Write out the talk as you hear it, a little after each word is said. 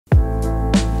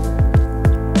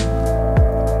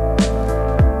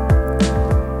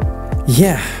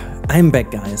Yeah, I'm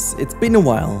back, guys. It's been a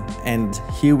while, and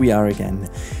here we are again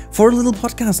for a little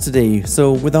podcast today.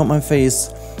 So without my face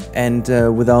and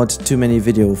without too many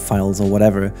video files or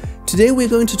whatever. Today we're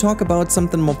going to talk about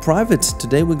something more private.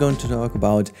 Today we're going to talk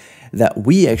about that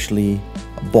we actually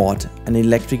bought an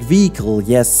electric vehicle.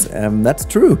 Yes, that's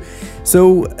true.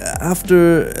 So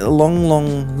after a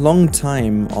long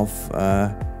time of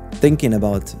thinking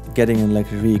about getting an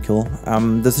electric vehicle,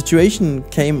 the situation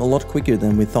came a lot quicker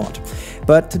than we thought.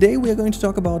 But today we are going to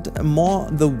talk about more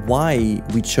the why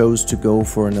we chose to go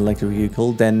for an electric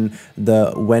vehicle than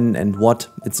the when and what.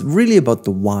 It's really about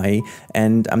the why,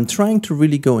 and I'm trying to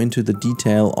really go into the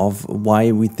detail of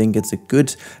why we think it's a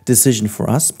good decision for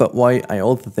us, but why I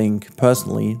also think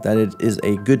personally that it is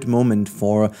a good moment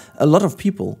for a lot of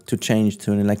people to change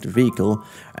to an electric vehicle.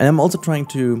 And I'm also trying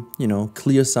to,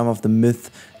 clear some of the myths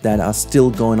that are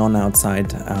still going on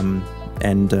outside,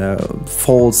 and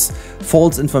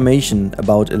false information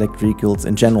about electric vehicles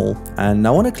in general. And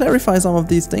I want to clarify some of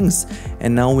these things,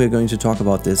 and now we're going to talk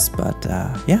about this. But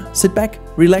yeah, sit back,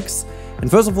 relax,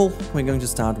 and first of all we're going to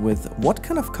start with what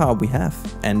kind of car we have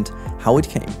and how it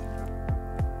came.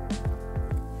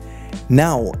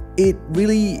 Now, it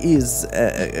really is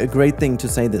a great thing to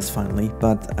say this finally,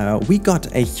 but we got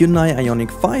a Hyundai Ioniq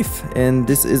 5, and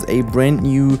this is a brand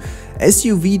new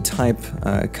SUV type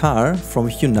car from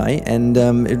Hyundai, and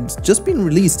it's just been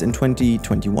released in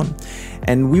 2021.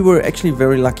 And we were actually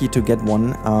very lucky to get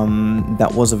one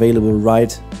that was available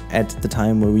right at the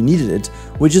time where we needed it,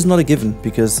 which is not a given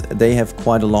because they have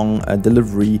quite a long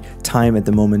delivery time at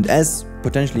the moment, as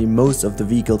potentially most of the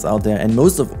vehicles out there and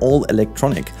most of all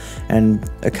electronic. And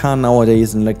a car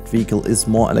nowadays, an electric vehicle, is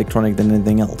more electronic than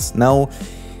anything else. Now,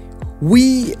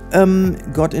 we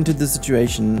got into the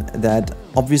situation that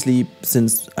obviously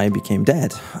since I became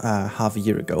dad half a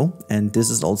year ago, and this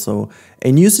is also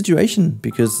a new situation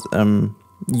because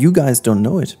you guys don't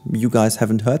know it. You guys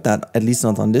haven't heard that, at least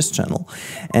not on this channel.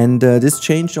 And this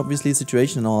changed obviously the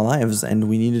situation in our lives, and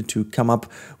we needed to come up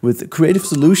with creative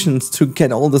solutions to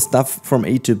get all the stuff from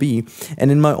A to B.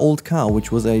 And in my old car,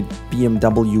 which was a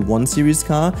BMW 1 Series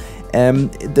car,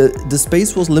 the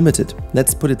space was limited.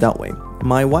 Let's put it that way.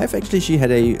 My wife actually, she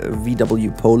had a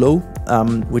VW Polo,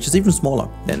 which is even smaller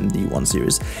than the 1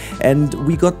 Series. And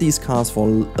we got these cars for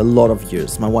a lot of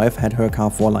years. My wife had her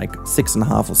car for like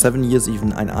 6.5 or 7 years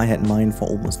even, and I had mine for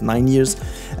almost 9 years.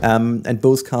 And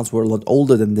both cars were a lot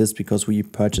older than this because we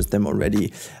purchased them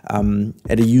already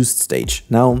at a used stage.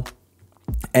 Now,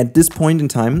 at this point in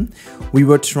time, we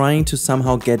were trying to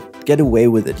somehow get away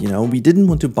with it. We didn't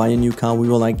want to buy a new car. We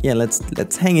were like, yeah,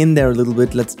 let's hang in there a little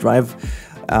bit. Let's drive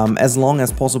as long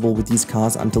as possible with these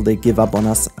cars until they give up on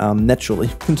us naturally.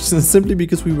 Simply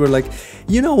because we were like,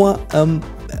 you know what,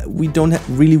 we don't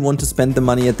really want to spend the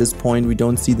money at this point. We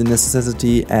don't see the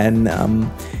necessity, and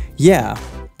yeah,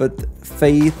 but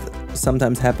faith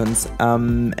sometimes happens.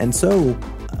 And so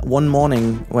one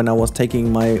morning when I was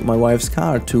taking my wife's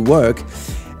car to work,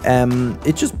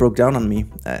 it just broke down on me.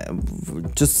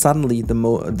 Just suddenly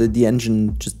the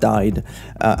engine just died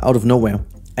out of nowhere.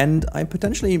 And I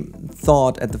potentially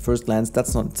thought at the first glance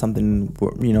that's not something,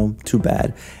 too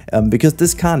bad, because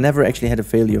this car never actually had a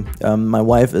failure. My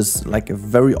wife is like a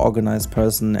very organized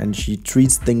person, and she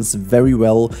treats things very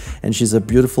well, and she's a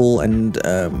beautiful and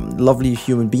lovely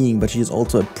human being, but she's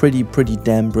also a pretty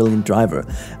damn brilliant driver.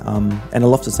 And I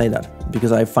love to say that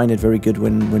because I find it very good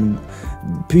when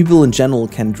people in general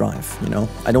can drive.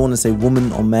 I don't want to say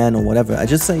woman or man or whatever. I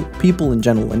just say people in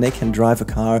general, when they can drive a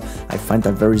car, I find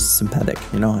that very sympathetic.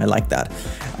 I like that,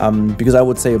 because I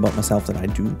would say about myself that I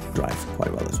do drive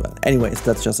quite well as well. Anyways,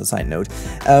 that's just a side note.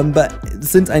 But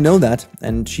since I know that,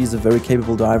 and she's a very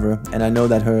capable driver, and I know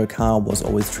that her car was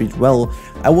always treated well,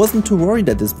 I wasn't too worried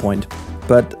at this point.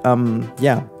 But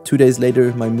yeah, 2 days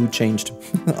later, my mood changed.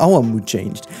 Our mood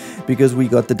changed, because we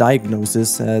got the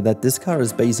diagnosis that this car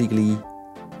is basically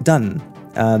done.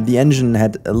 The engine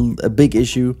had a big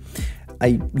issue.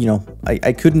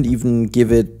 I couldn't even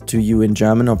give it to you in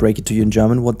German or break it to you in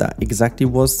German what that exactly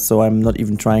was, so I'm not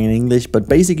even trying in English. But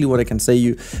basically what I can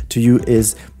say to you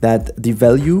is that the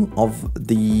value of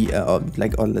the,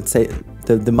 or let's say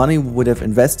the money we would have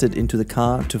invested into the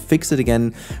car to fix it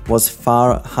again was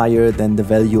far higher than the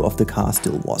value of the car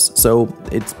still was. So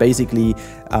it's basically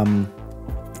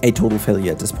a total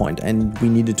failure at this point, and we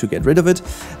needed to get rid of it.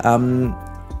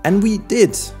 And we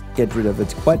did get rid of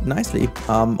it quite nicely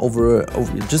over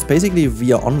just basically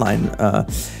via online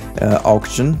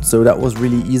auction. So that was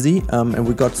really easy, and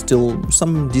we got still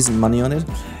some decent money on it.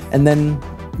 And then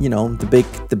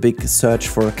the big search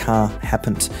for a car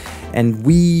happened, and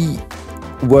we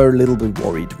were a little bit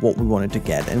worried what we wanted to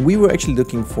get, and we were actually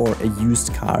looking for a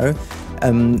used car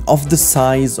of the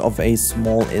size of a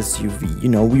small SUV. You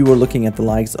know, we were looking at the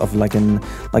likes of like an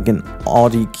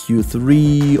Audi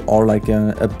Q3 or like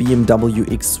a BMW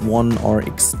X1 or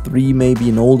X3, maybe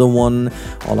an older one,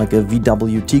 or like a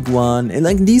VW Tiguan, and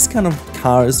like these kind of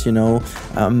cars, you know,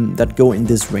 that go in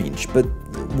this range. But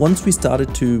once we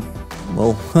started to,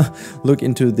 well, look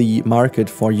into the market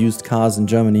for used cars in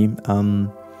Germany,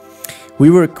 we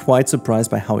were quite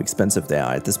surprised by how expensive they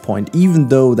are at this point, even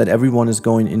though that everyone is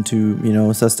going into, you know,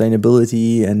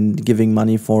 sustainability and giving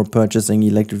money for purchasing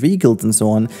electric vehicles and so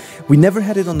on. We never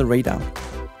had it on the radar.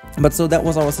 But so that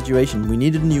was our situation. We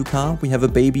needed a new car, we have a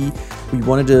baby, we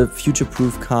wanted a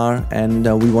future-proof car, and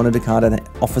we wanted a car that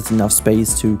offers enough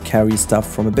space to carry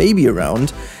stuff from a baby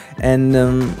around, and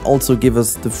also give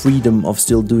us the freedom of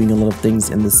still doing a lot of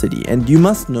things in the city. And you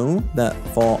must know that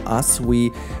for us, we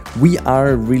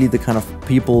are really the kind of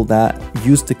people that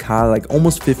use the car like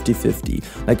almost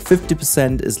 50-50. Like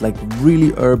 50% is like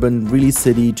really urban, really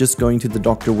city, just going to the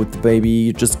doctor with the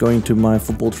baby, just going to my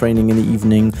football training in the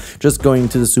evening, just going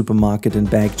to the supermarket and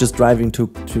back, just driving to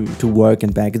work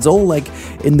and back. It's all like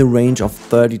in the range of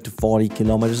 30 to 40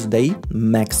 kilometers a day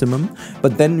maximum.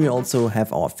 But then we also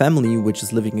have our family, which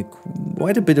is living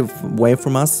quite a bit of away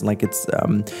from us, like it's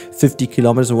 50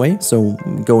 kilometers away, so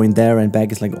going there and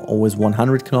back is like always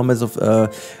 100 kilometers of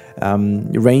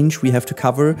range we have to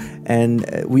cover, and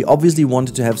we obviously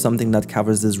wanted to have something that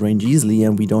covers this range easily,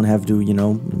 and we don't have to, you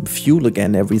know, fuel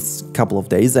again every couple of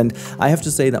days. And I have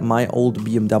to say that my old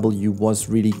BMW was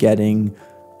really getting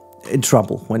in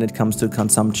trouble when it comes to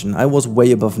consumption. I was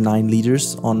way above 9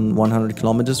 liters on 100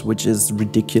 kilometers, which is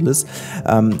ridiculous.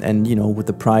 And you know, with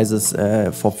the prices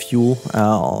for fuel,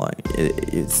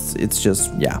 it's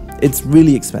just, yeah, it's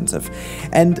really expensive.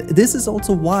 And this is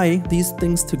also why these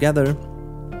things together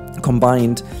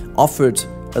combined offered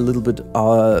a little bit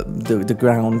the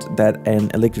ground that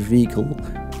an electric vehicle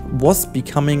was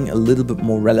becoming a little bit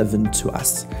more relevant to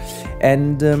us.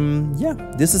 And yeah,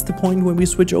 this is the point where we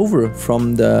switch over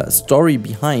from the story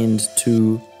behind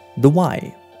to the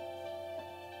why.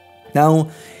 Now,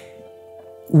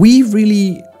 we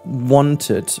really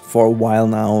wanted for a while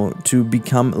now to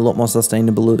become a lot more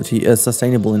sustainable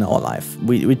in our life.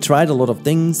 We tried a lot of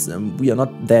things, we are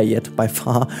not there yet by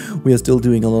far. We are still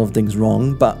doing a lot of things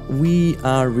wrong, but we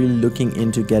are really looking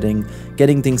into getting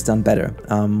things done better.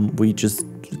 We just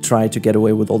try to get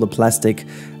away with all the plastic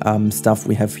stuff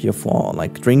we have here for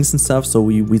like drinks and stuff, so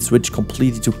we switch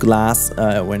completely to glass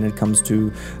when it comes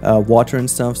to water and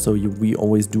stuff. So we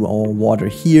always do our water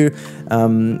here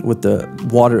with the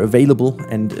water available,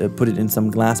 and put it in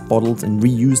some glass bottles and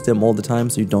reuse them all the time,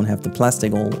 so you don't have the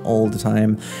plastic all the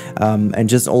time. And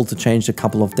just also changed a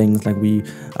couple of things, like we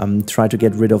try to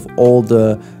get rid of all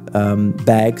the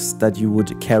bags that you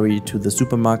would carry to the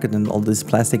supermarket and all these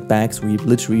plastic bags. We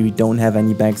literally don't have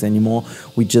any bags anymore.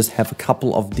 We just have a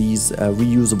couple of these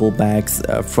reusable bags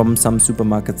from some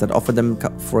supermarkets that offer them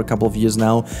for a couple of years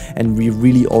now, and we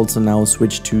really also now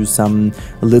switch to some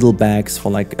little bags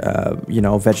for like you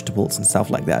know, vegetables and stuff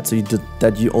like that, so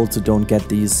you also don't get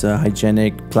these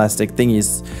hygienic plastic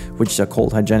thingies, which are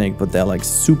called hygienic, but they're like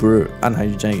super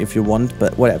unhygienic if you want,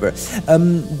 but whatever.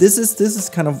 This is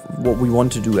kind of what we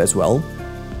want to do as well.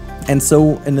 And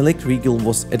so an electric vehicle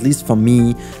was, at least for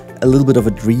me, a little bit of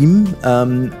a dream,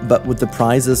 but with the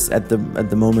prices at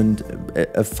the moment,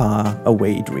 a far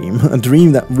away dream, a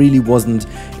dream that really wasn't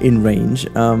in range.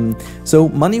 So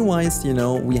money-wise, you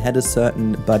know, we had a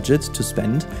certain budget to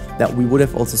spend that we would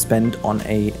have also spent on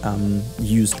a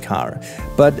used car.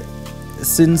 But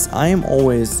since I am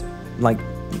always like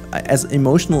as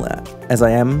emotional as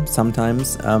I am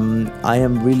sometimes, I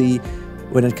am really,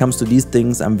 when it comes to these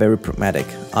things, I'm very pragmatic.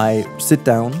 I sit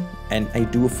down and I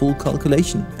do a full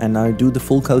calculation, and I do the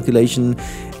full calculation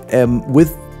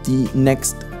with the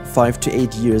next 5 to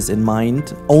 8 years in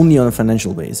mind, only on a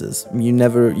financial basis.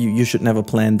 You should never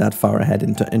plan that far ahead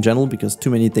in general, because too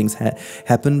many things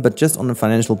happen, but just on a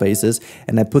financial basis.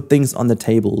 And I put things on the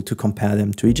table to compare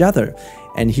them to each other.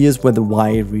 And here's where the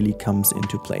why really comes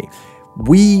into play.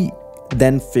 We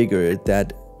then figured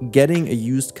that getting a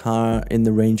used car in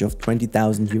the range of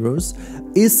 20,000 euros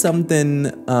is something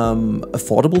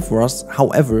affordable for us.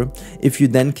 However, if you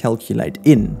then calculate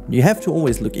you have to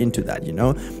always look into that, you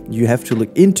know, you have to look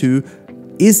into,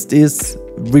 is this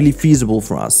really feasible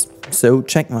for us? So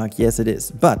check mark, yes it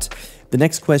is. But The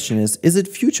next question is it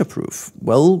future-proof?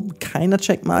 Well, kind of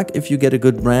check mark. If you get a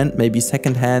good brand, maybe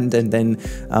second-hand, and then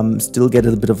still get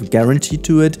a bit of a guarantee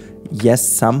to it. Yes,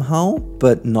 somehow,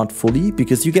 but not fully,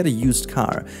 because you get a used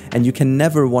car and you can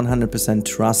never 100%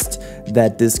 trust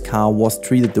that this car was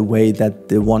treated the way that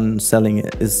the one selling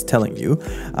it is telling you.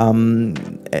 And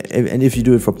if you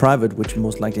do it for private, which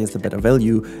most likely has a better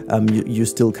value, you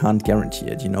still can't guarantee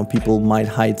it. You know, people might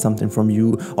hide something from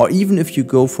you, or even if you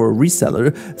go for a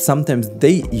reseller, sometimes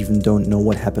they even don't know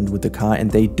what happened with the car, and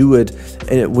they do it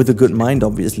with a good mind,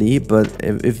 obviously, but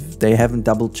if they haven't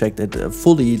double checked it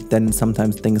fully, then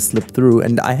sometimes things slip through.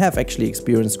 And I have actually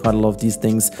experienced quite a lot of these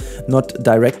things, not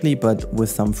directly, but with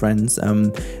some friends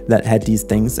that had these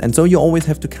things. And so you always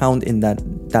have to count in that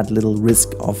little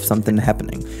risk of something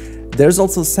happening. There's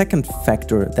also a second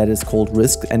factor that is called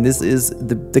risk, and this is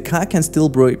the car can still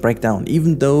break down,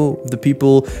 even though the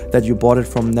people that you bought it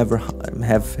from never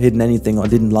have hidden anything or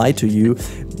didn't lie to you.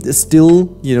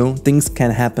 Still, you know, things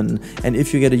can happen. And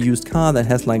if you get a used car that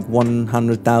has like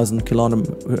 100,000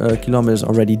 kilometers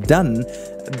already done,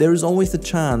 there is always a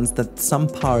chance that some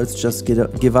parts just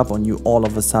give up on you all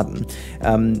of a sudden,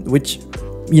 which,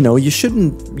 you know, you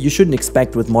shouldn't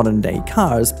expect with modern day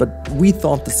cars. But we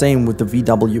thought the same with the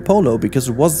VW Polo, because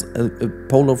it was a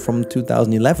Polo from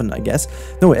 2011, I guess.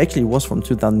 No, actually it was from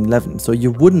 2011, so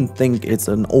you wouldn't think it's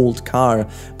an old car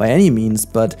by any means.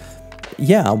 But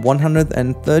yeah,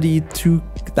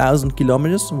 132,000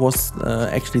 kilometers was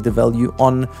actually the value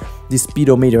on the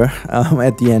speedometer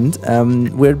at the end,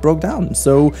 where it broke down.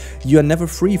 So you are never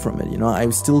free from it. You know, I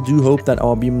still do hope that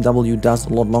our BMW does a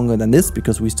lot longer than this,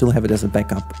 because we still have it as a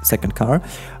backup second car.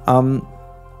 And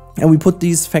we put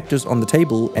these factors on the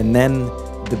table, and then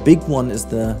the big one is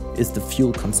the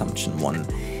fuel consumption one.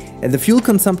 And the fuel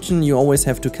consumption you always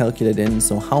have to calculate in,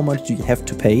 so how much do you have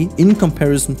to pay in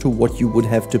comparison to what you would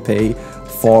have to pay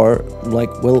for,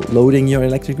 like, well, loading your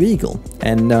electric vehicle.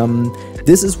 And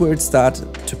this is where it starts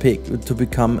to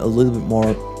become a little bit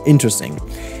more interesting.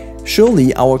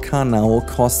 Surely our car now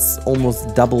costs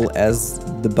almost double as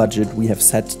the budget we have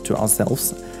set to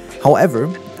ourselves. However,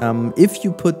 if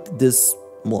you put this,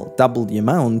 well, double the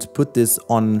amount, put this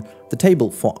on the table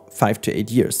for 5 to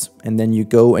 8 years, and then you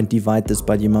go and divide this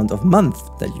by the amount of months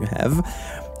that you have,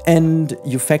 and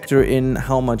you factor in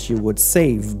how much you would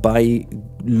save by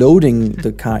loading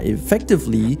the car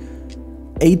effectively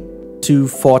 8 to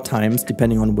 4 times,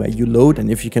 depending on where you load, and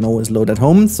if you can always load at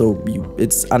home. So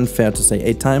it's unfair to say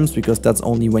 8 times, because that's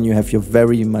only when you have your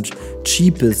very much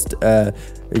cheapest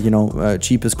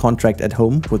cheapest contract at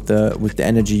home with the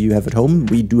energy you have at home.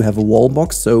 We do have a wall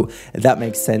box, so that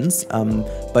makes sense.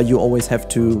 But you always have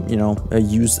to,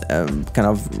 use kind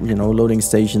of, loading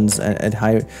stations at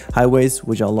highways,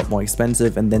 which are a lot more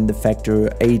expensive. And then the factor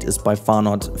 8 is by far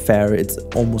not fair. It's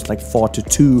almost like 4 to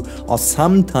 2, or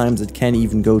sometimes it can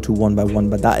even go to 1 by 1.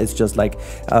 But that is just like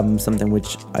something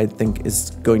which I think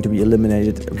is going to be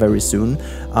eliminated very soon.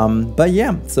 But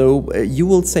yeah, so you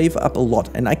will save up a lot,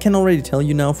 and I can already tell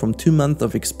you now, from 2 months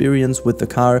of experience with the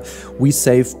car, we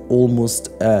save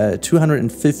almost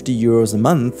 250 euros a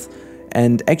month.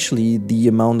 And actually the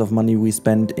amount of money we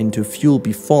spent into fuel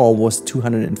before was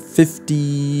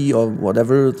 250 or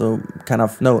whatever, so kind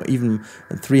of, no, even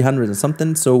 300 or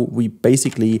something. So we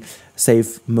basically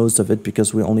save most of it,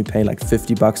 because we only pay like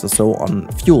 50 bucks or so on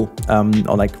fuel,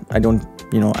 or like, I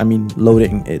mean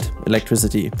loading it,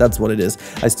 electricity, that's what it is.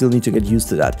 I still need to get used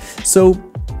to that. So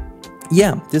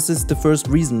yeah, this is the first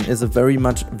reason, is a very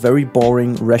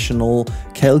boring, rational,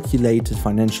 calculated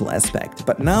financial aspect.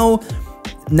 But now,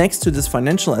 next to this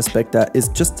financial aspect, that is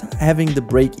just having the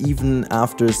break even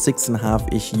after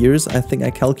 6.5-ish years, I think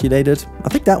I calculated. I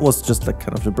think that was just like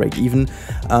kind of the break even.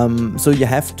 So you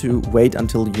have to wait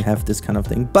until you have this kind of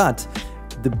thing. But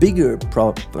the bigger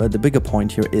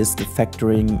point here is the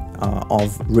factoring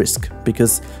of risk,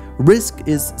 because risk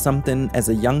is something, as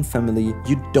a young family,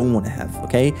 you don't want to have,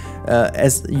 okay?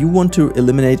 As you want to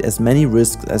eliminate as many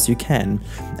risks as you can.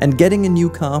 And getting a new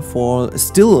car for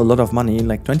still a lot of money,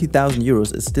 like 20,000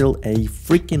 euros, is still a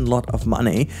freaking lot of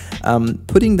money.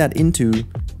 Putting that into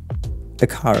a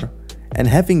car and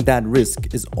having that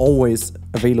risk is always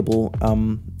available,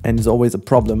 and is always a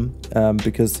problem,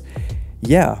 because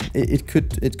yeah, it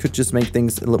could just make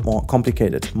things a little more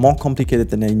complicated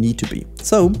than they need to be.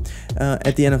 So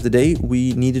at the end of the day,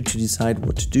 we needed to decide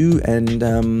what to do, and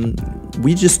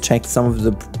we just checked some of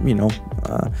the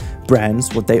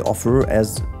brands, what they offer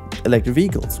as electric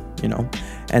vehicles,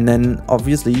 and then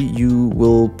obviously you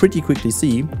will pretty quickly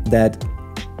see that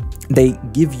they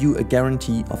give you a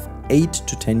guarantee of 8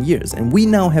 to 10 years, and we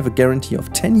now have a guarantee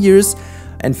of 10 years,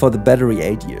 and for the battery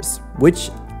 8 years, which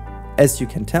as you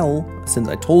can tell, since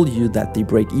I told you that the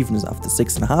break even is after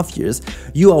 6.5 years,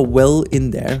 you are well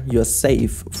in there, you are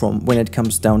safe from when it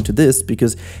comes down to this,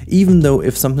 because even though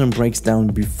if something breaks down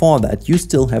before that, you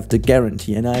still have the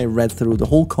guarantee. And I read through the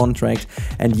whole contract,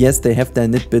 and yes, they have their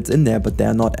nitbits in there, but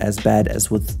they're not as bad as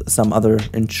with some other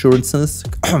insurances.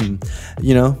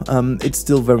 You know, it's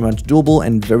still very much doable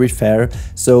and very fair.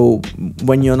 So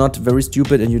when you're not very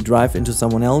stupid and you drive into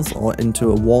someone else or into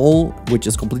a wall, which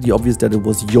is completely obvious that it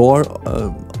was your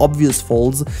obvious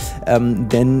faults,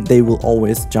 then they will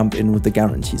always jump in with the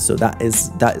guarantee. So that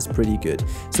is pretty good.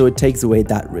 So it takes away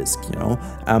that risk, you know.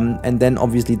 And then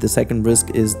obviously the second risk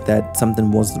is that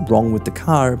something was wrong with the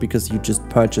car, because you just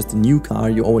purchased a new car.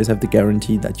 You always have the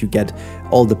guarantee that you get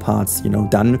all the parts, you know,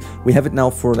 done. We have it now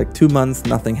for like 2 months,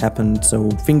 nothing happened, so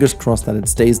fingers crossed that it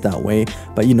stays that way,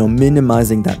 but you know,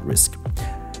 minimizing that risk.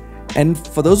 And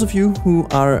for those of you who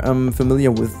are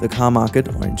familiar with the car market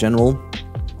or in general,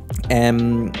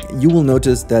 you will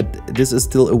notice that this is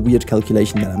still a weird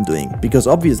calculation that I'm doing, because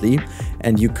obviously,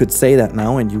 and you could say that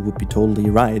now and you would be totally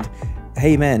right,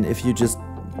 hey man, if you just,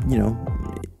 you know,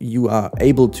 you are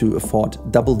able to afford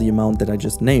double the amount that I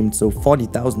just named, so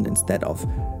 40,000 instead of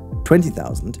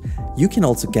 20,000, you can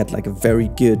also get like a very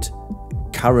good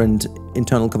current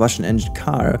internal combustion engine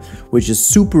car, which is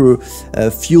super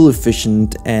fuel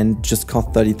efficient and just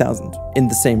cost 30,000 in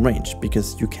the same range,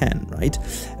 because you can, right?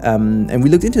 And we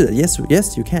looked into that. Yes,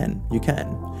 you can.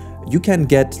 You can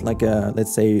get like a,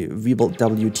 let's say,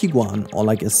 VW Tiguan or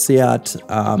like a Seat,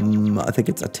 I think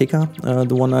it's Ateca,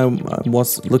 the one I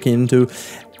was looking into.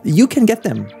 You can get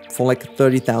them for like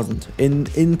 30,000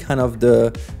 in kind of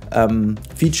the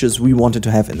features we wanted to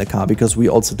have in the car, because we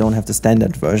also don't have the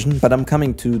standard version, but I'm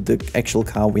coming to the actual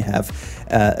car we have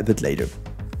a bit later.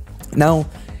 Now,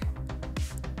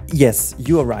 yes,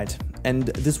 you are right. And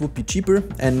this would be cheaper,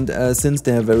 and since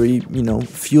they're very, you know,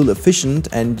 fuel efficient,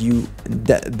 and you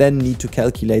then need to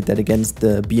calculate that against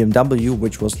the BMW,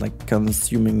 which was like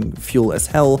consuming fuel as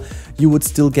hell, you would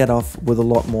still get off with a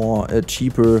lot more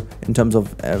cheaper in terms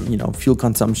of you know, fuel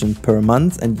consumption per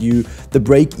month, and the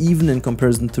break even in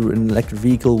comparison to an electric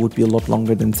vehicle would be a lot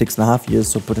longer than 6.5 years,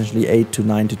 so potentially 8 to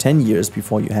 9 to 10 years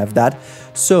before you have that.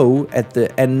 So at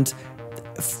the end,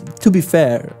 to be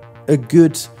fair, a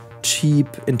good cheap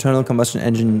internal combustion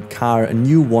engine car, a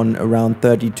new one around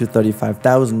 30 to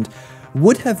 35,000,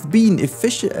 would have been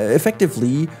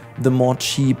effectively the more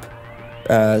cheap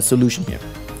solution here.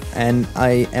 And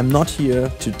I am not here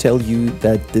to tell you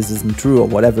that this isn't true or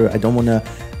whatever. I don't want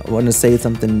to say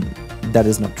something that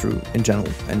is not true in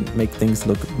general and make things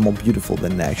look more beautiful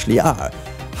than they actually are.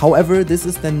 However, this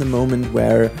is then the moment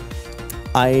where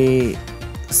I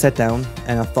sat down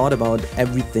and I thought about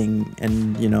everything,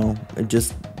 and you know,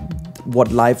 just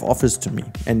what life offers to me.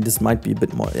 And this might be a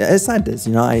bit more, aside this,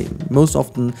 you know, most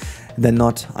often than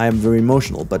not, I am very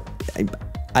emotional, but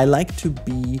I like to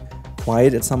be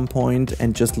quiet at some point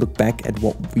and just look back at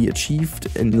what we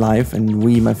achieved in life, and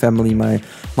we, my family, my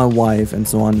wife, and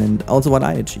so on, and also what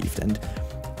I achieved. And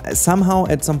somehow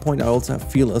at some point I also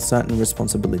feel a certain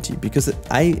responsibility, because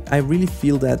I really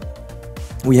feel that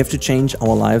we have to change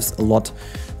our lives a lot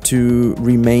to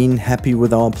remain happy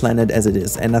with our planet as it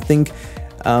is. And I think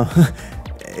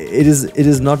it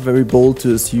is not very bold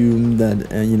to assume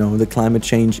that you know, the climate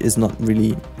change is not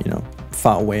really, you know,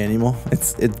 far away anymore.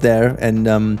 It's there,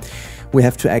 and we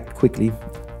have to act quickly.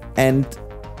 And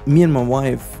me and my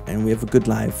wife, and we have a good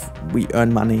life. We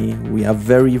earn money. We are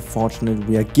very fortunate.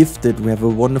 We are gifted. We have a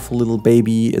wonderful little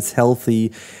baby. It's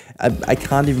healthy. I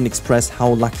can't even express how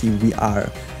lucky we are.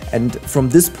 And from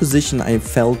this position, I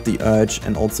felt the urge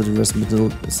and also the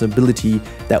responsibility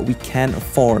that we can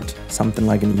afford something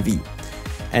like an EV.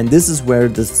 And this is where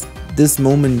this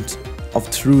moment of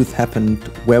truth happened,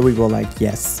 where we were like,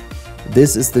 yes,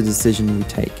 this is the decision we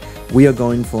take. We are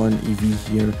going for an EV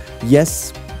here.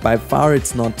 Yes, by far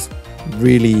it's not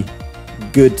really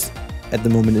good at the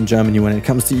moment in Germany when it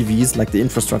comes to EVs. Like, the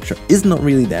infrastructure is not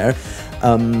really there.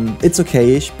 It's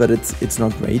okay-ish, but it's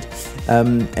not great.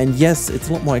 And yes, it's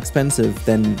a lot more expensive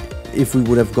than if we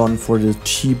would have gone for the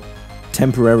cheap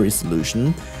temporary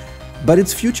solution, but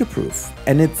it's future-proof,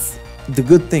 and it's the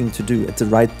good thing to do. It's the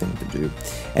right thing to do,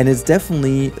 and it's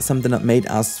definitely something that made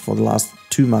us for the last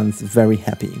 2 months very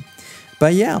happy.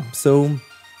 But yeah, so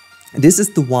this is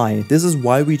the why. This is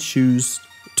why we choose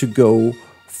to go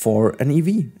for an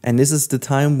EV, and this is the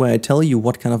time where I tell you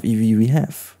what kind of EV we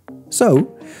have.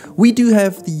 So, we do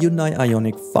have the Hyundai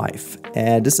Ioniq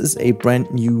 5. This is a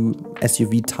brand new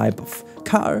SUV type of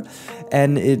car,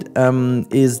 and it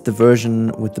is the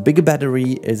version with the bigger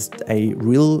battery. Is a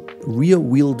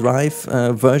rear-wheel drive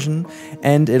version,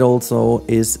 and it also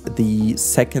is the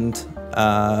second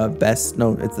best,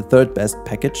 no, it's the third best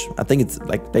package. I think it's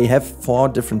like they have 4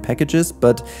 different packages,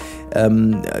 but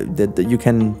you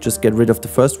can just get rid of the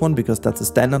first one because that's a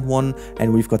standard one,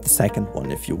 and we've got the second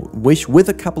one if you wish, with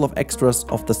a couple of extras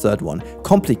of the third one.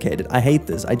 Complicated. I hate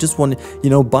this. I just want, you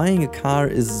know, buying a car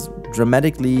is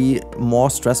dramatically more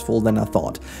stressful than I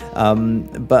thought.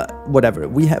 But whatever,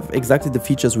 we have exactly the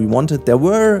features we wanted. There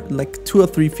were like 2 or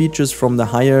 3 features from the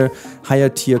higher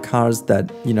tier cars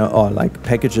that, you know, or like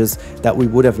packages that we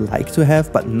would have liked to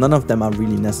have, but none of them are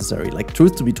really necessary. Like,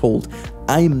 truth to be told,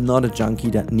 I'm not a junkie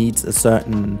that needs a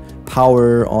certain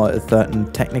power or a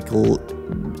certain technical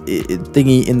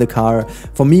thingy in the car.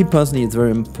 For me personally, it's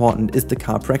very important. Is the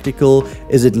car practical?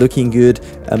 Is it looking good?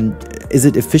 Is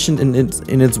it efficient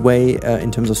in its way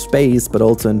in terms of space, but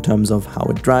also in terms of how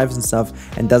it drives and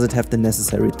stuff? And does it have the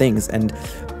necessary things? And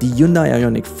the Hyundai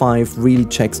Ioniq 5 really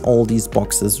checks all these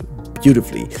boxes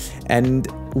beautifully. And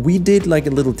we did like a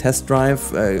little test drive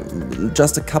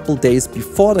just a couple days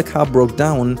before the car broke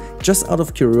down, just out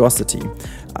of curiosity.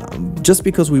 Just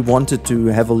because we wanted to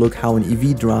have a look how an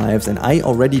EV drives, and I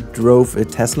already drove a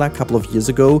Tesla a couple of years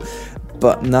ago,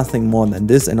 but nothing more than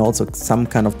this, and also some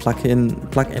kind of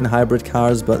plug-in hybrid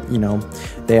cars, but you know,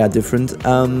 they are different.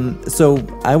 So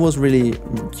I was really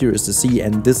curious to see,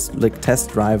 and this like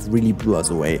test drive really blew us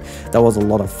away. That was a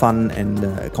lot of fun and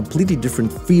a completely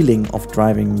different feeling of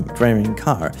driving a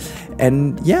car.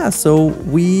 And yeah, so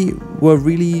we were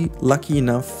really lucky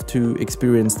enough to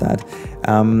experience that.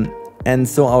 And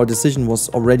so our decision was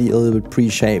already a little bit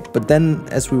pre-shaped. But then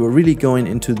as we were really going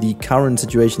into the current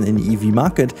situation in the EV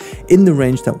market, in the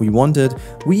range that we wanted,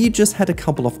 we just had a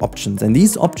couple of options. And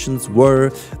these options were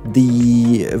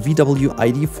the VW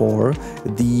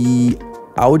ID.4, the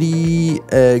Audi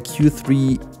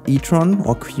Q3 e-tron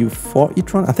or Q4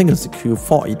 e-tron, I think it's the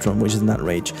Q4 e-tron, which is in that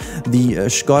range, the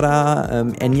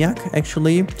Skoda Enyaq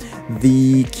actually,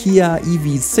 the Kia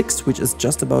EV6, which is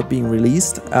just about being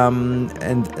released, and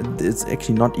it's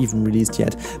actually not even released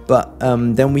yet, but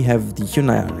then we have the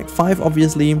Hyundai Ioniq 5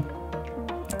 obviously,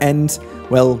 and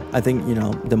well, I think, you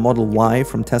know, the Model Y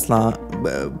from Tesla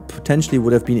potentially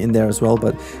would have been in there as well,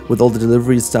 but with all the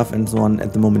delivery stuff and so on,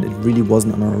 at the moment it really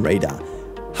wasn't on our radar.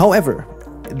 However,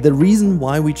 the reason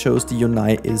why we chose the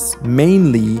Hyundai is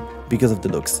mainly because of the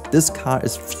looks. This car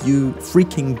is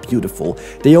freaking beautiful.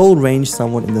 They all range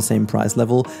somewhat in the same price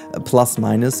level, plus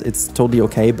minus, it's totally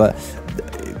okay, but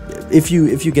if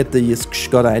you get the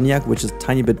Skoda Enyaq, which is a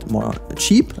tiny bit more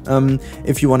cheap,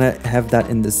 if you want to have that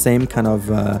in the same kind of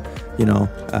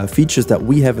features that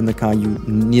we have in the car, you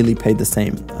nearly pay the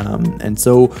same. And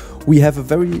so we have a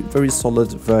very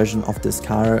solid version of this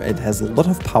car. It has a lot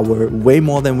of power, way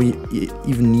more than we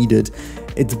even needed.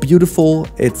 It's beautiful,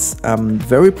 it's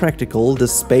very practical. The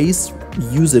space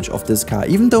usage of this car,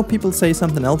 even though people say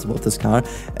something else about this car,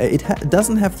 it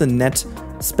doesn't have the net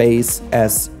space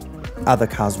as other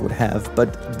cars would have,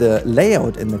 but the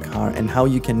layout in the car and how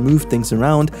you can move things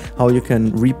around, how you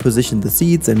can reposition the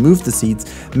seats and move the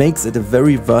seats, makes it a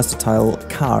very versatile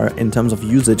car in terms of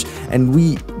usage, and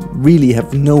we really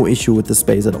have no issue with the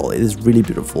space at all. It is really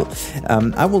beautiful.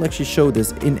 I will actually show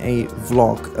this in a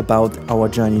vlog about our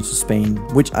journey to Spain,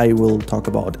 which I will talk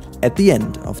about at the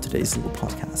end of today's little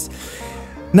podcast.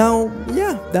 Now,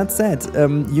 yeah, that said,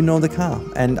 you know the car,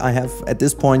 and I have, at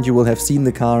this point, you will have seen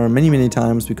the car many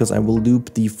times, because I will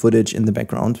loop the footage in the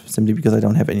background, simply because I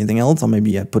don't have anything else, or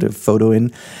maybe I put a photo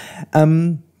in.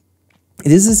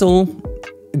 This is all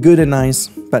good and nice,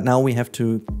 but now we have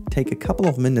to take a couple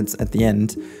of minutes at the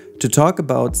end to talk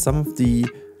about some of the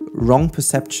wrong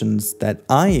perceptions that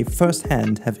I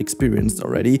firsthand have experienced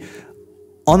already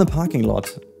on a parking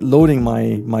lot, loading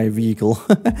my vehicle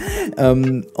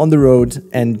on the road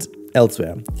and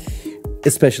elsewhere,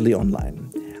 especially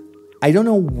online. I don't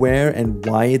know where and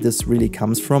why this really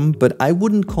comes from, but I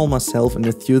wouldn't call myself an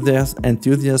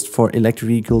enthusiast for electric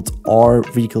vehicles or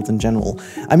vehicles in general.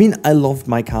 I mean, I loved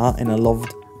my car and I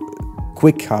loved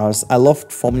quick cars. I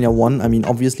loved Formula 1. I mean,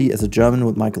 obviously, as a German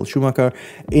with Michael Schumacher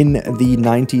in the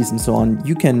 90s and so on,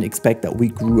 you can expect that we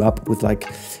grew up with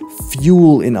like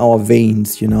fuel in our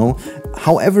veins, you know.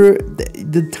 However,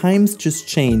 the times just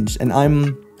changed, and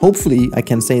hopefully I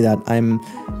can say that I'm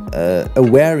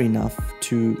aware enough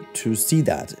to see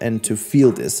that and to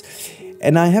feel this.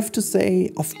 And I have to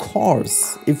say, of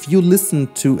course, if you listen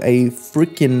to a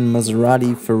freaking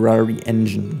Maserati Ferrari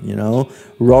engine, you know,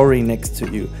 roaring next to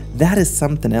you, that is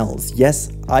something else.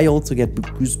 Yes, I also get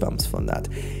goosebumps from that.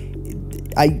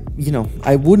 I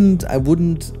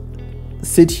wouldn't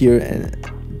sit here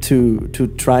to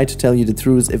try to tell you the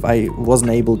truth if I wasn't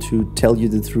able to tell you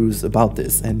the truth about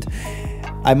this. And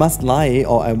I must lie,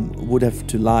 or I would have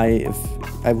to lie if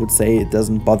I would say it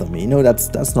doesn't bother me. No,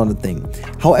 that's not a thing.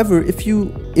 However, if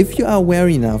you are aware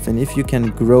enough, and if you can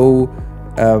grow,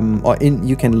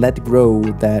 you can let grow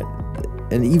that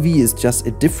an EV is just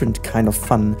a different kind of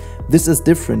fun. This is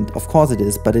different, of course it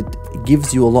is, but it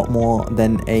gives you a lot more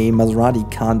than a Maserati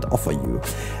can't offer you,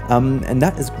 and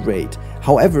that is great.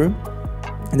 However,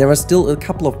 there are still a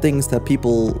couple of things that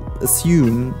people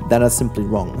assume that are simply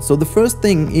wrong. So the first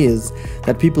thing is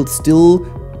that people still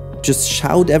just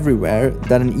shout everywhere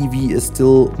that an EV is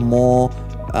still more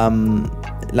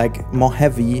more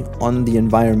heavy on the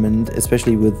environment,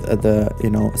 especially with the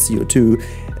CO2,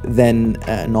 than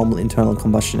a normal internal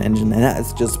combustion engine, and that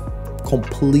is just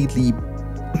completely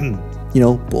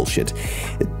bullshit.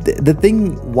 The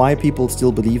thing why people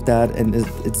still believe that, and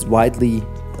it's widely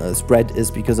spread,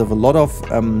 is because of a lot of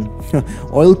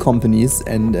oil companies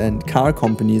and car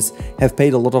companies have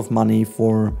paid a lot of money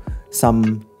for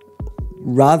some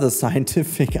rather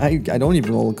scientific, I don't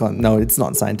even know, no, it's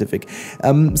not scientific,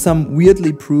 some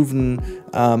weirdly proven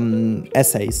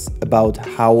essays about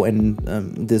how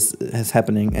this is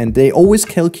happening, and they always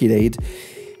calculate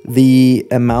the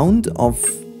amount of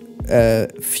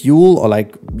fuel or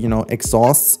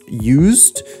exhausts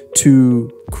used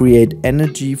to create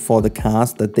energy for the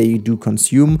cars that they do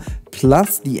consume,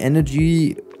 plus the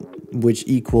energy which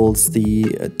equals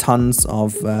the tons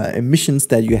of emissions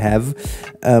that you have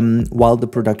while the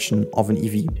production of an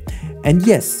EV. And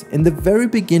yes, in the very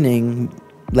beginning,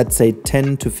 let's say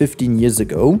 10 to 15 years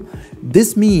ago,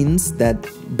 this means that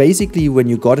basically when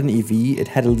you got an EV, it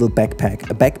had a little backpack,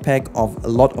 a backpack of a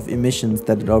lot of emissions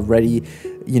that it already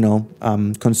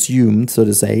consumed, so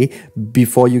to say,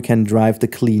 before you can drive the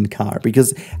clean car.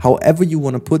 Because however you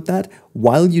want to put that,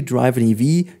 while you drive an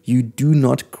EV, you do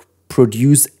not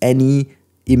produce any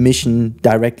emission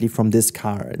directly from this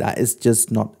car. That is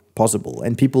just not possible,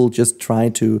 and people just try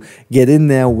to get in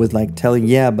there with telling,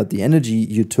 yeah, but the energy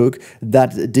you took,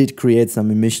 that did create some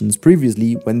emissions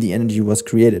previously when the energy was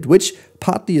created, which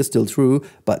partly is still true,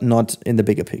 but not in the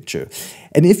bigger picture.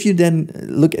 And if you then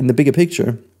look in the bigger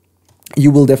picture,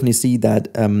 you will definitely see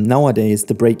that nowadays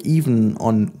the break even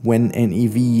on when an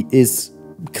EV is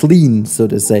clean, so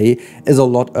to say, is a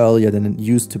lot earlier than it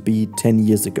used to be 10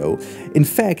 years ago. In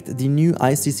fact, the new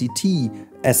ICCT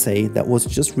essay that was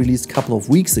just released a couple of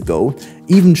weeks ago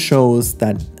even shows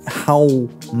that how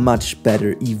much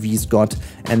better EVs got,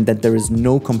 and that there is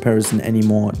no comparison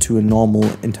anymore to a normal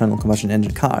internal combustion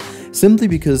engine car, simply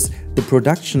because the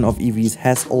production of EVs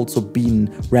has also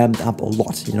been ramped up a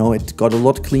lot. It got a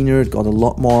lot cleaner, it got a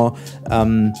lot more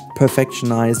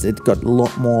perfectionized, it got a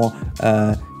lot more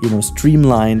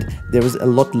streamlined. There was a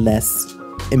lot less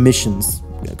emissions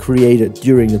created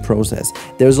during the process.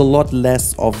 There's a lot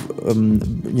less of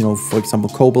for example,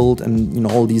 cobalt and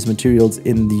all these materials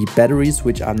in the batteries,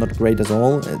 which are not great at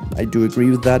all. I do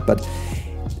agree with that, but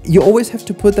you always have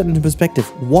to put that into perspective.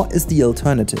 What is the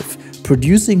alternative?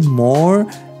 Producing more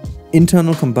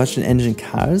internal combustion engine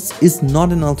cars is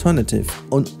not an alternative.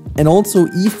 And also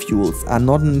e-fuels are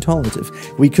not an alternative,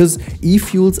 because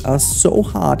e-fuels are so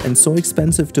hard and so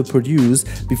expensive to produce.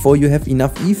 Before you have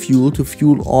enough e-fuel to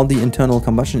fuel all the internal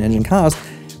combustion engine cars,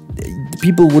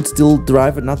 people would still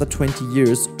drive another 20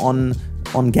 years on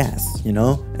gas,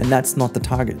 and that's not the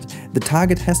target. The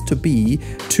target has to be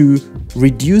to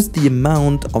reduce the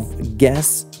amount of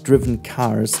gas-driven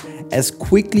cars as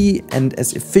quickly and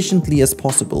as efficiently as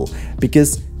possible,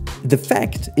 because the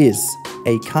fact is,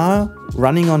 a car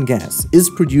running on gas is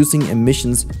producing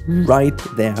emissions right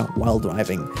there while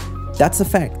driving. That's a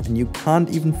fact, and you can't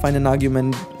even find an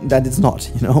argument that it's not,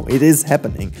 it is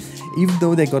happening. Even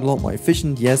though they got a lot more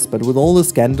efficient, yes, but with all the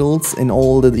scandals in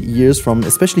all the years from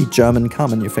especially German car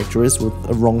manufacturers with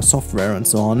wrong software and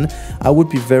so on, I would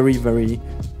be very, very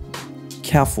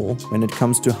careful when it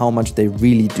comes to how much they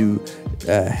really do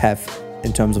have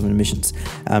in terms of emissions.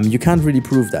 You can't really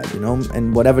prove that,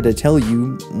 and whatever they tell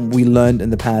you, we learned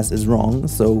in the past is wrong,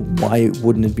 so why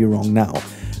wouldn't it be wrong now?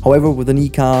 However, with an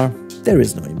e-car, there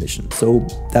is no emission, so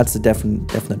that's a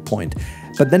definite point.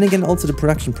 But then again, also the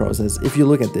production process, if you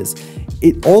look at this,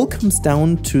 it all comes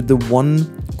down to the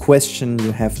one question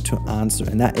you have to answer,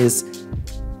 and that is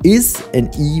an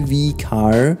EV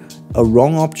car a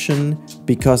wrong option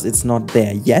because it's not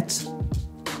there yet?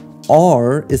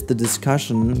 Or is the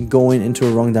discussion going into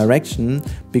a wrong direction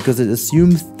because it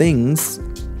assumes things,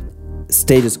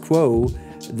 status quo,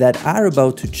 that are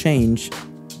about to change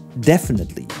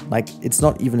definitely? It's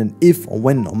not even an if or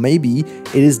when or maybe,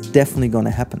 it is definitely going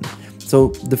to happen. So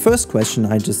the first question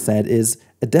I just said is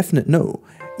a definite no.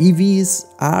 EVs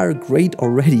are great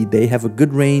already. They have a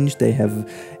good range, they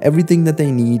have everything that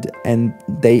they need, and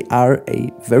they are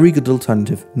a very good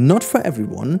alternative. Not for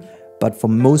everyone, but for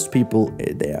most people,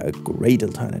 they are a great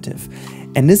alternative.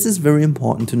 And this is very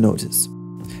important to notice,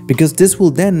 because this will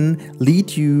then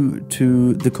lead you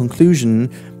to the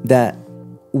conclusion that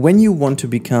when you want to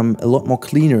become a lot more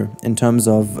cleaner in terms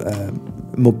of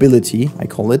mobility, I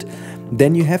call it,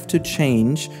 then you have to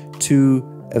change to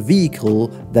a vehicle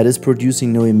that is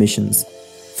producing no emissions,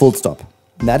 full stop.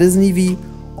 That is an EV,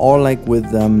 or like with,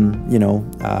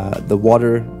 the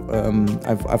water,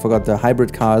 I forgot, the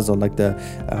hybrid cars, or like the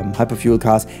hyperfuel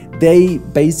cars. They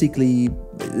basically,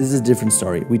 this is a different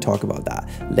story. We talk about that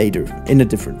later in a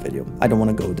different video. I don't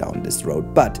want to go down this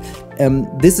road, but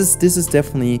this is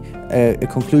definitely a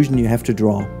conclusion you have to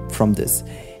draw from this.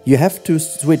 You have to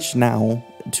switch now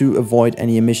to avoid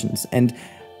any emissions. And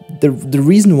the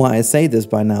reason why I say this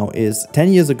by now is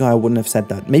 10 years ago I wouldn't have said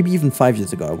that. Maybe even 5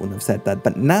 years ago I wouldn't have said that.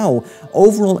 But now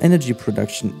overall energy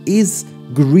production is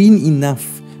green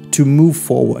enough to move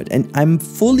forward. And I'm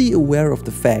fully aware of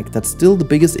the fact that still the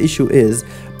biggest issue is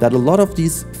that a lot of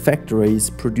these factories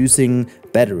producing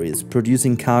batteries,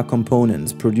 producing car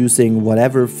components, producing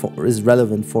whatever is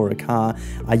relevant for a car,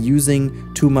 are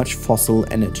using too much fossil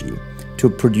energy to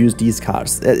produce these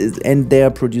cars. And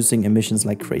they're producing emissions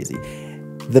like crazy.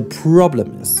 The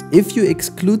problem is, if you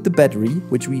exclude the battery,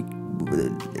 which we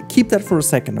keep that for a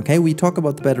second, okay? We talk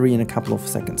about the battery in a couple of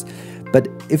seconds. But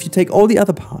if you take all the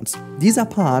other parts, these are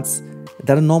parts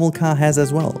that a normal car has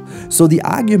as well. So the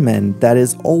argument that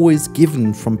is always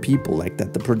given from people like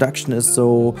that the production is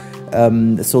so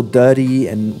dirty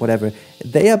and whatever,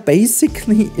 they are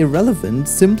basically irrelevant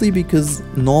simply because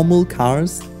normal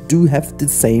cars do have the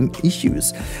same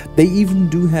issues. They even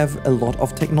do have a lot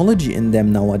of technology in them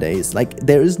nowadays. Like,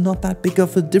 there is not that big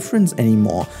of a difference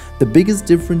anymore. The biggest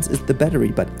difference is the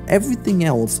battery, but everything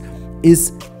else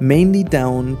is mainly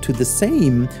down to the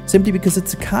same, simply because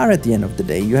it's a car at the end of the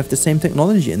day. You have the same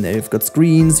technology in there. You've got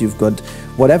screens, you've got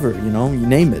whatever, you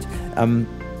name it.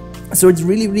 So it's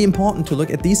really, really important to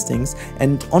look at these things.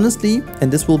 And honestly, and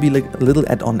this will be like a little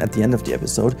add-on at the end of the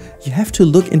episode, you have to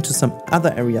look into some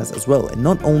other areas as well, and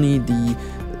not only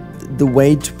the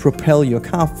way to propel your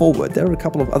car forward. There are a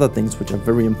couple of other things which are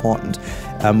very important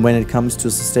when it comes to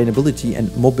sustainability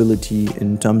and mobility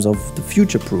in terms of the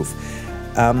future-proofing.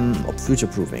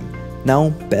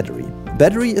 Now, battery.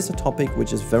 Battery is a topic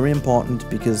which is very important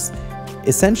because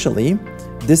essentially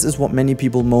this is what many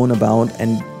people moan about,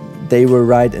 and they were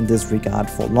right in this regard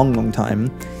for a long, long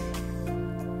time.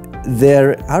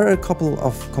 There are a couple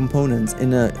of components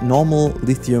in a normal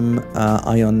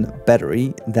lithium-ion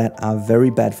battery that are very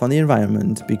bad for the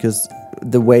environment, because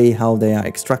the way how they are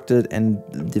extracted and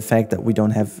the fact that we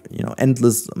don't have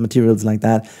endless materials like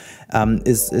that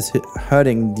is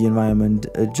hurting the environment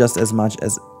just as much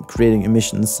as creating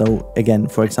emissions. So again,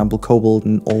 for example, cobalt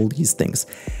and all these things.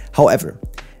 However,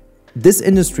 this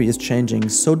industry is changing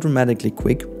so dramatically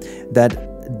quick that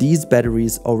these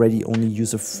batteries already only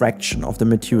use a fraction of the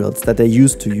materials that they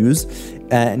used to use.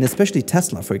 And especially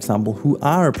Tesla, for example, who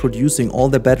are producing all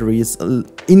their batteries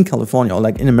in California, or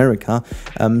like in America,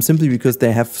 simply because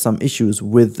they have some issues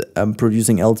with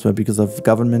producing elsewhere because of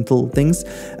governmental things,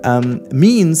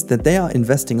 means that they are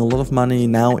investing a lot of money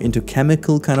now into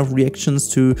chemical kind of reactions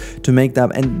to make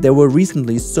that. And there were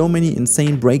recently so many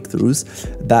insane breakthroughs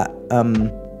that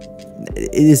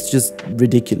it is just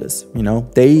ridiculous.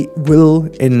 They will,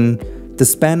 in the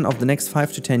span of the next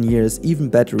 5 to 10 years, even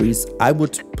batteries, I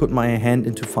would put my hand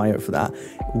into fire for that,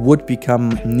 would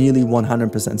become nearly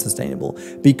 100% sustainable.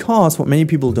 Because what many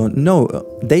people don't know,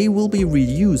 they will be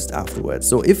reused afterwards.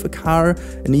 So if a car,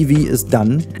 an EV is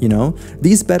done,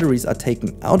 these batteries are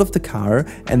taken out of the car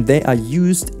and they are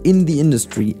used in the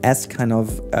industry as kind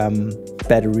of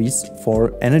batteries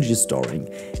for energy storing.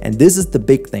 And this is the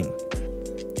big thing.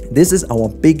 This is our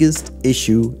biggest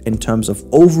issue in terms of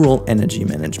overall energy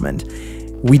management.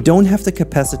 We don't have the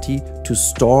capacity to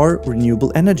store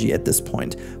renewable energy at this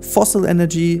point. Fossil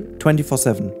energy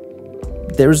 24/7.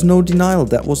 There is no denial,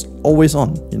 that was always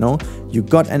on, You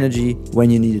got energy when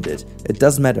you needed it. It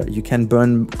doesn't matter. You can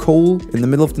burn coal in the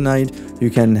middle of the night, you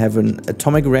can have an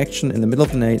atomic reaction in the middle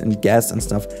of the night, and gas and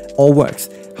stuff, all works.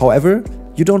 However,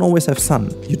 you don't always have sun,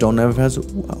 you don't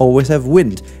always have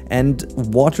wind, and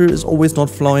water is always not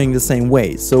flowing the same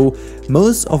way. So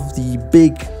most of the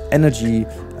big energy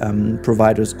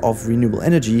providers of renewable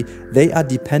energy, they are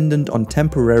dependent on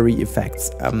temporary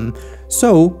effects.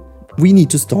 So we need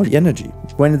to store the energy.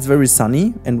 When it's very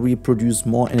sunny and we produce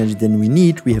more energy than we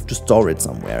need, we have to store it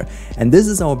somewhere. And this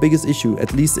is our biggest issue,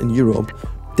 at least in Europe.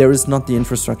 There is not the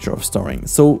infrastructure of storing.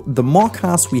 So the more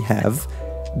cars we have,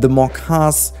 the more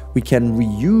cars we can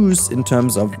reuse in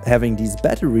terms of having these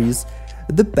batteries,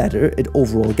 the better it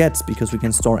overall gets, because we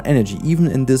can store energy even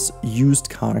in this used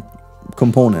car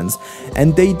components.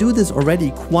 And they do this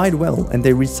already quite well, and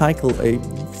they recycle a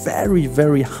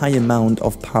very high amount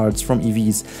of parts from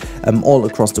EVs all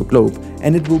across the globe,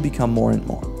 and it will become more and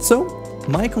more. So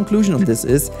my conclusion on this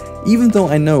is, even though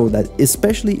I know that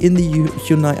especially in the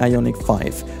Hyundai Ioniq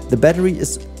 5 the battery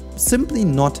is simply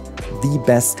not the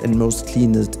best and most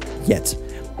cleanest yet,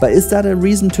 but is that a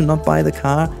reason to not buy the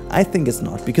car? I think it's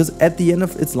not, because at the end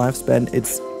of its lifespan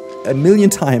it's a million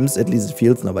times, at least it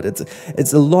feels now, but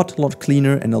it's a lot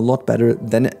cleaner and a lot better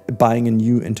than buying a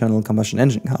new internal combustion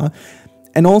engine car.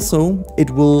 And also it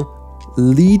will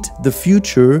lead the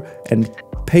future and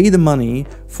pay the money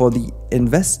for the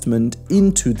investment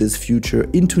into this future,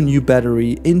 into new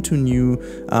battery, into new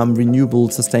renewable,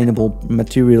 sustainable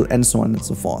material, and so on and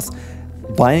so forth.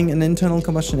 Buying an internal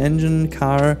combustion engine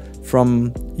car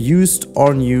from used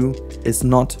or new is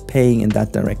not paying in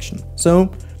that direction.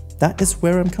 So that is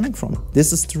where I'm coming from.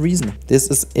 This is the reason. This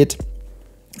is it.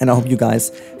 And I hope you guys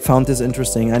found this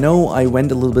interesting. I know I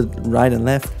went a little bit right and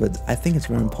left, but I think it's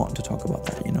very important to talk about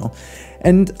that, you know.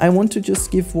 And I want to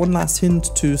just give one last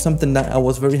hint to something that I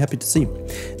was very happy to see.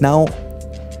 Now,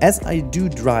 as I do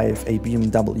drive a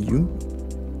BMW,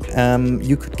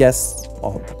 you could guess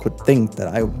or could think that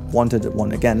I wanted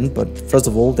one again, but first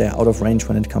of all, they're out of range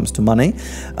when it comes to money.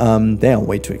 They are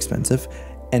way too expensive.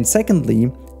 And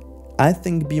secondly, I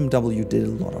think BMW did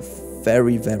a lot of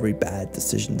very bad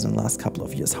decisions in the last couple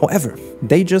of years. However,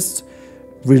 they just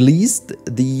released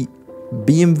the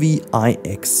BMW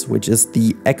iX, which is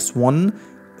the X1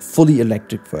 fully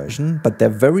electric version, but their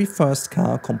very first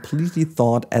car completely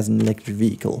thought as an electric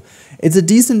vehicle. It's a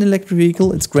decent electric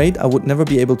vehicle, it's great, I would never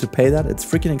be able to pay that, it's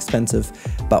freaking expensive.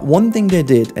 But one thing they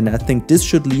did, and I think this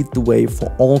should lead the way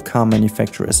for all car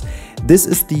manufacturers, this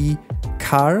is the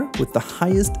car with the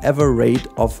highest ever rate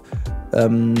of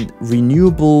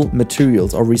renewable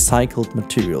materials or recycled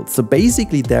materials. So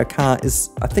basically their car is,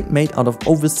 I think, made out of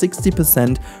over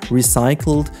 60%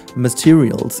 recycled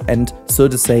materials, and so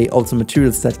to say also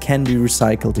materials that can be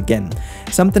recycled again.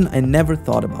 Something I never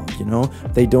thought about, you know.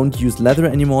 They don't use leather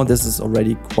anymore. This is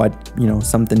already quite, you know,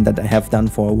 something that I have done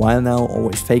for a while now,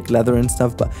 always fake leather and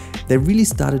stuff, but they really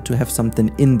started to have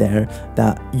something in there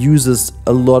that uses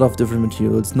a lot of different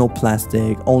materials, no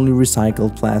plastic, only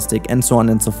recycled plastic, and so on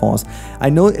and so forth.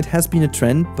 I know it has been a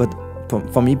trend, but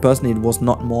for me personally, it was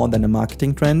not more than a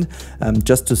marketing trend,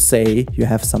 just to say you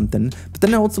have something. But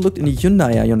then I also looked in the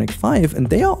Hyundai Ioniq 5, and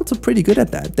they are also pretty good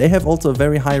at that. They have also a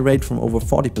very high rate from over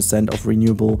 40% of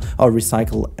renewable or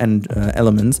recycle and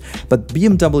elements. But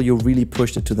BMW really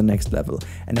pushed it to the next level.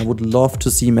 And I would love to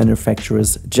see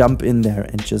manufacturers jump in there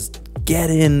and just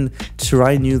get in,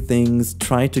 try new things,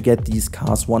 try to get these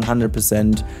cars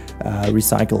 100%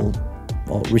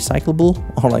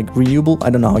 recyclable or like renewable. I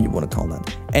don't know how you want to call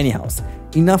that. Anyhows,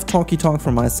 enough talky talk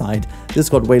from my side. This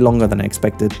got way longer than I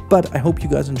expected, but I hope you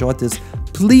guys enjoyed this.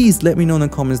 Please let me know in the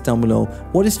comments down below,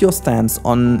 what is your stance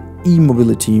on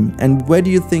e-mobility, and where do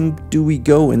you think do we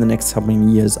go in the next coming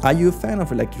years? Are you a fan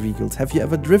of electric vehicles? Have you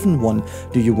ever driven one?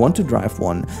 Do you want to drive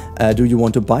one? Do you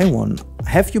want to buy one?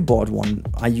 Have you bought one?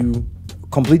 Are you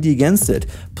completely against it?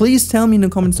 Please tell me in the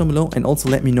comments down below, and also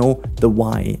let me know the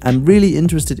why. I'm really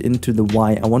interested into the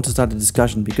why. I want to start a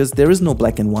discussion, because there is no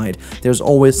black and white. There's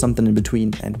always something in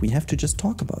between, and we have to just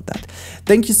talk about that.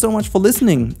 Thank you so much for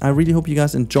listening. I really hope you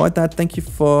guys enjoyed that. Thank you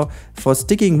for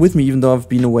sticking with me, even though I've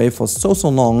been away for so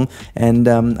long. And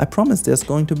I promise there's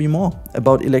going to be more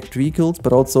about electric vehicles,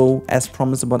 but also, as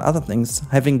promised, about other things,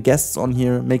 having guests on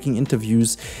here, making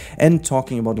interviews, and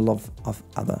talking about a lot of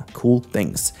other cool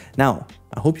things. Now,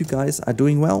 I hope you guys are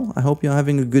doing well. I hope you're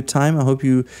having a good time. I hope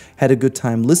you had a good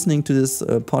time listening to this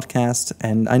podcast.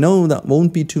 And I know that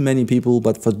won't be too many people,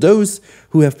 but for those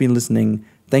who have been listening,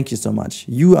 thank you so much.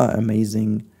 You are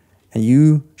amazing, and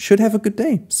you should have a good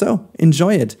day. So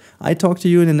enjoy it. I talk to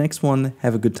you in the next one.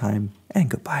 Have a good time, and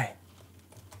goodbye.